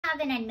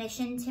have an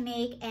admission to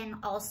make, and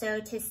also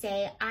to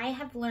say I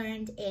have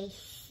learned a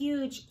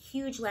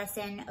huge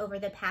lesson over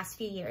the past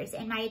few years.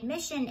 And my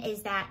admission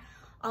is that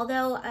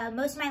although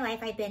most of my life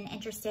I've been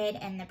interested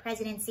in the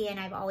presidency and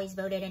I've always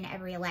voted in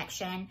every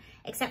election,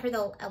 except for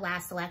the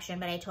last election,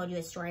 but I told you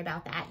a story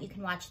about that. You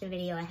can watch the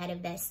video ahead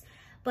of this.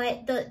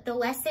 But the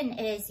lesson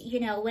is, you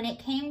know, when it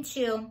came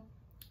to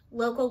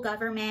local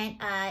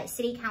government,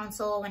 city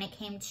council, when it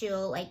came to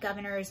like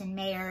governors and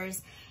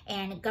mayors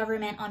and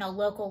government on a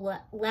local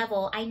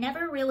level, I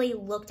never really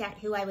looked at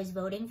who I was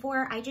voting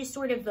for. I just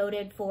sort of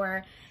voted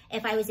for,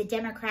 if I was a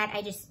Democrat,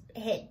 I just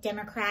hit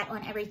Democrat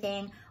on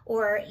everything.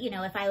 Or, you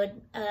know, if I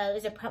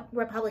was a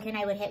Republican,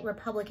 I would hit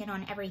Republican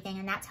on everything.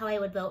 And that's how I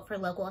would vote for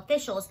local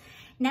officials.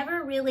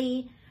 Never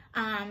really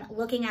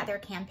looking at their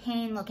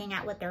campaign, looking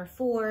at what they're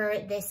for,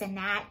 this and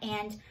that.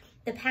 And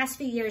the past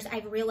few years,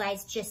 I've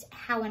realized just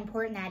how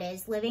important that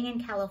is, living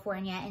in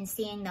California and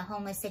seeing the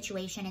homeless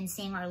situation and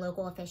seeing our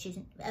local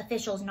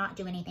officials not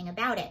do anything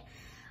about it.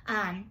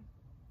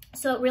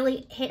 So it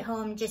really hit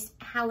home just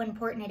how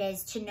important it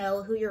is to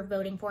know who you're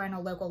voting for on a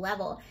local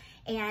level.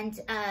 And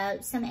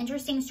some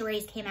interesting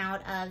stories came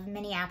out of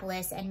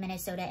Minneapolis and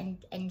Minnesota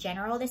in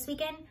general this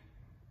weekend.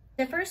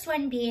 The first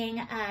one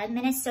being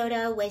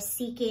Minnesota was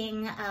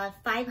seeking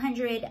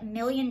 $500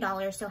 million,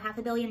 so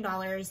 $500 million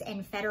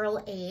in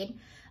federal aid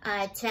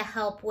to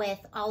help with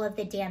all of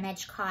the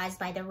damage caused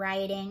by the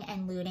rioting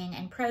and looting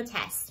and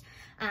protests.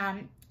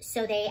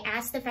 So they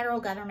asked the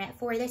federal government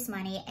for this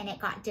money and it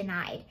got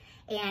denied.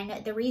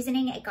 And the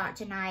reasoning it got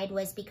denied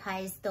was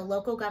because the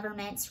local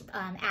governments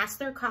asked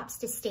their cops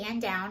to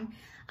stand down,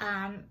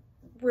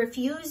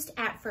 refused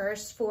at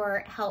first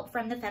for help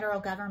from the federal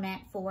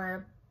government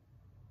for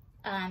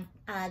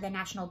the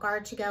National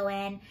Guard to go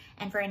in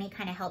and for any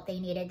kind of help they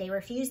needed. They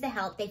refused the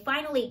help. They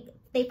finally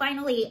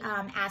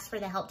asked for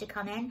the help to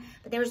come in,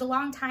 but there was a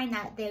long time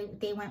that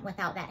they went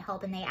without that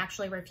help, and they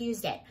actually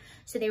refused it.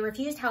 So they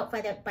refused help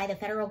by the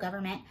federal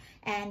government,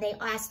 and they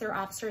asked their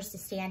officers to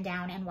stand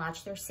down and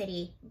watch their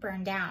city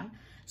burn down.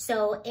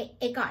 So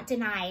it got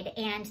denied,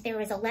 and there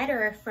was a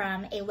letter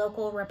from a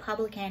local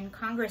Republican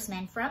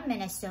congressman from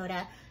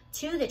Minnesota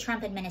to the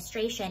Trump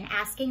administration,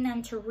 asking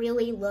them to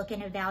really look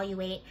and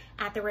evaluate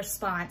at the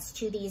response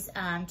to these,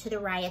 to the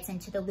riots and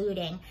to the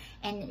looting,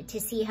 and to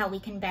see how we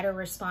can better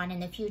respond in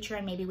the future,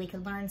 and maybe we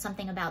could learn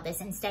something about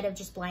this instead of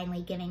just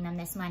blindly giving them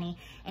this money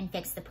and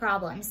fix the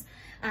problems.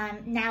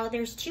 Now,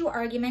 there's two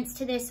arguments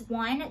to this.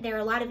 One, there are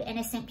a lot of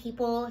innocent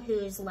people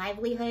whose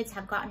livelihoods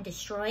have gotten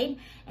destroyed,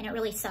 and it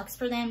really sucks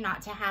for them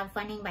not to have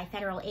funding by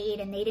federal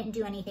aid, and they didn't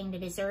do anything to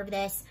deserve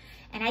this.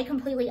 And I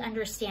completely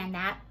understand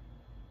that.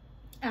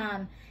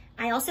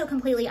 I also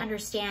completely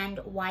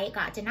understand why it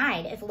got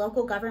denied. If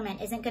local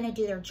government isn't going to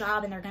do their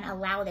job and they're going to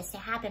allow this to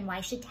happen,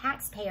 why should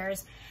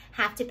taxpayers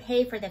have to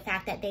pay for the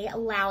fact that they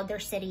allowed their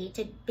city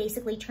to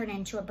basically turn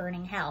into a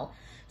burning hell?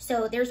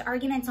 So there's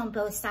arguments on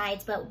both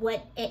sides, but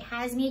what it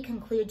has me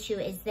conclude to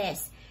is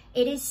this.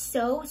 It is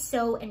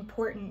so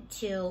important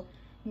to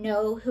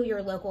know who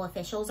your local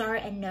officials are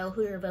and know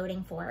who you're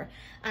voting for.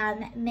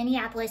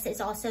 Minneapolis is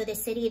also the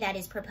city that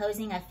is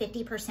proposing a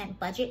 50%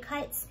 budget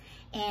cuts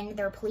in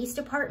their police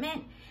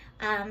department.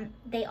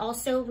 They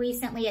also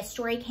recently, a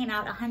story came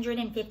out,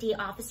 150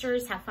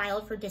 officers have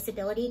filed for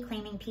disability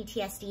claiming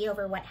PTSD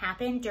over what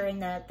happened during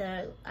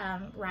the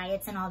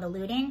riots and all the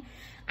looting.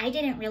 I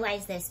didn't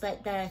realize this,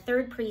 but the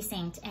 3rd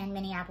precinct in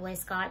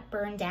Minneapolis got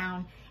burned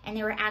down, and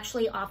there were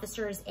actually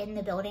officers in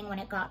the building when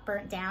it got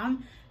burnt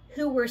down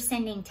who were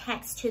sending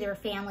texts to their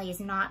families,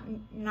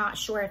 not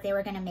sure if they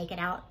were going to make it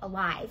out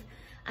alive.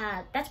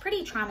 That's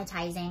pretty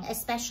traumatizing,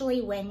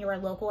 especially when your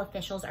local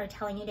officials are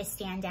telling you to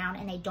stand down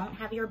and they don't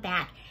have your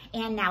back,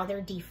 and now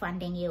they're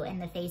defunding you in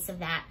the face of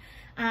that.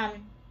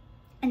 And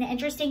the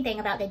interesting thing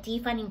about the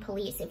defunding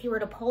police, if you were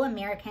to poll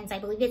Americans, I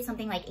believe it's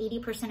something like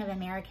 80% of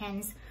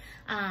Americans,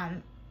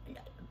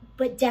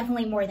 but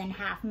definitely more than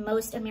half.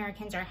 Most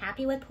Americans are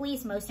happy with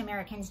police. Most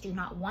Americans do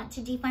not want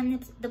to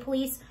defund the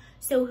police.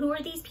 So who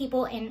are these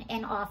people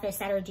in office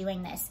that are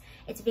doing this?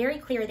 It's very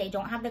clear they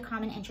don't have the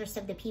common interests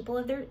of the people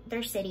of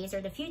their cities or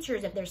the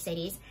futures of their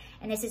cities.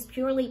 And this is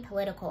purely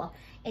political.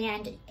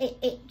 And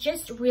it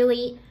just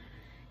really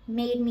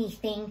made me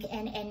think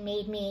and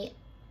made me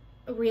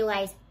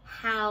realize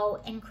how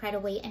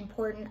incredibly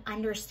important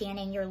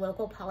understanding your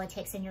local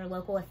politics and your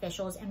local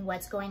officials and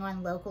what's going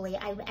on locally.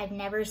 I've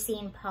never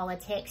seen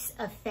politics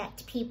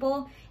affect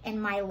people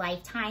in my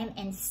lifetime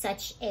in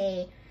such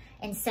an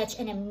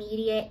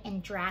immediate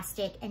and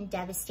drastic and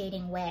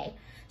devastating way.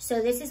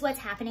 So this is what's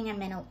happening in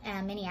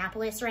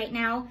Minneapolis right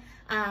now.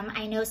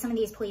 I know some of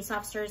these police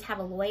officers have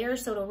a lawyer,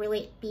 so it'll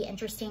really be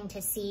interesting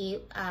to see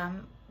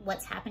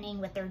what's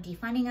happening with their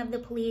defunding of the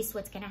police,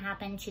 what's going to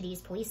happen to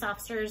these police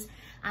officers.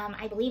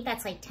 I believe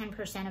that's like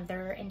 10% of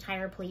their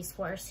entire police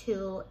force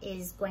who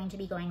is going to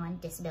be going on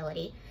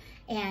disability.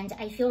 And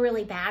I feel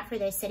really bad for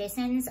the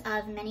citizens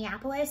of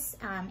Minneapolis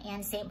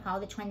and St.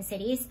 Paul, the Twin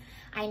Cities.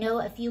 I know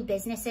a few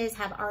businesses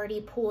have already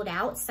pulled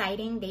out,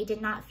 citing they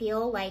did not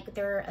feel like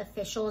their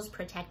officials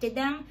protected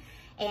them.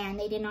 and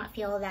they did not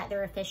feel that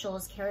their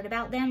officials cared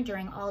about them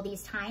during all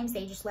these times.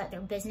 They just let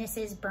their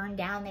businesses burn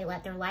down. They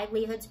let their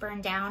livelihoods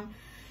burn down.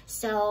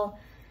 So,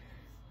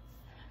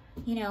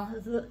 you know,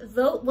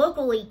 vote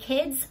locally,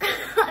 kids.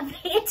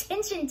 Pay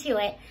attention to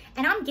it.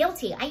 And I'm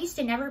guilty. I used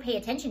to never pay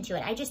attention to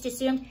it. I just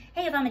assumed,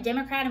 hey, if I'm a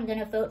Democrat, I'm going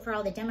to vote for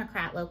all the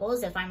Democrat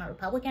locals. If I'm a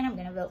Republican, I'm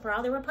going to vote for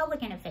all the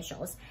Republican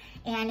officials.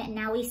 And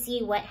now we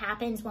see what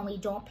happens when we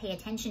don't pay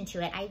attention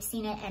to it. I've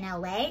seen it in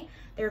LA.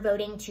 They're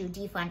voting to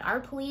defund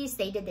our police.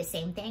 They did the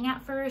same thing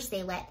at first.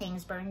 They let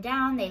things burn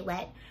down. They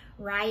let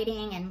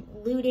rioting and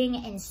looting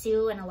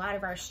ensue in a lot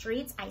of our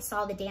streets. I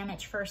saw the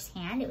damage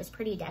firsthand. It was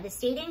pretty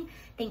devastating.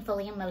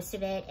 Thankfully, most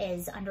of it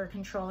is under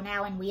control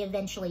now, and we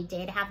eventually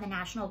did have the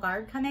National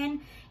Guard come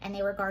in, and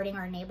they were guarding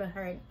our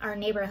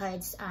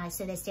neighborhoods,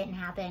 so this didn't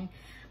happen.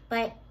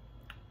 But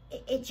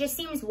it just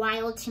seems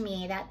wild to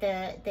me that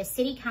the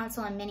city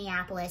council in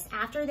Minneapolis,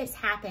 after this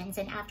happens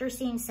and after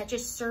seeing such a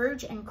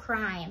surge in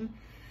crime,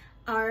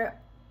 are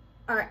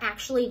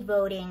actually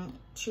voting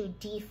to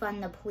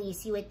defund the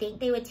police. You would think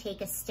they would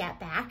take a step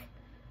back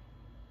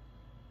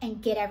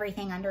and get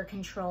everything under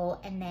control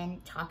and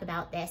then talk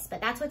about this.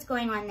 But that's what's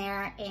going on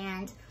there,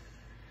 and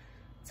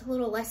it's a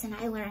little lesson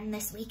I learned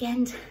this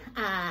weekend.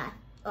 Well,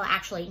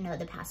 actually, no,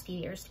 the past few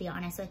years, to be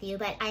honest with you.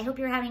 But I hope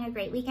you're having a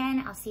great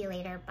weekend. I'll see you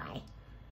later. Bye.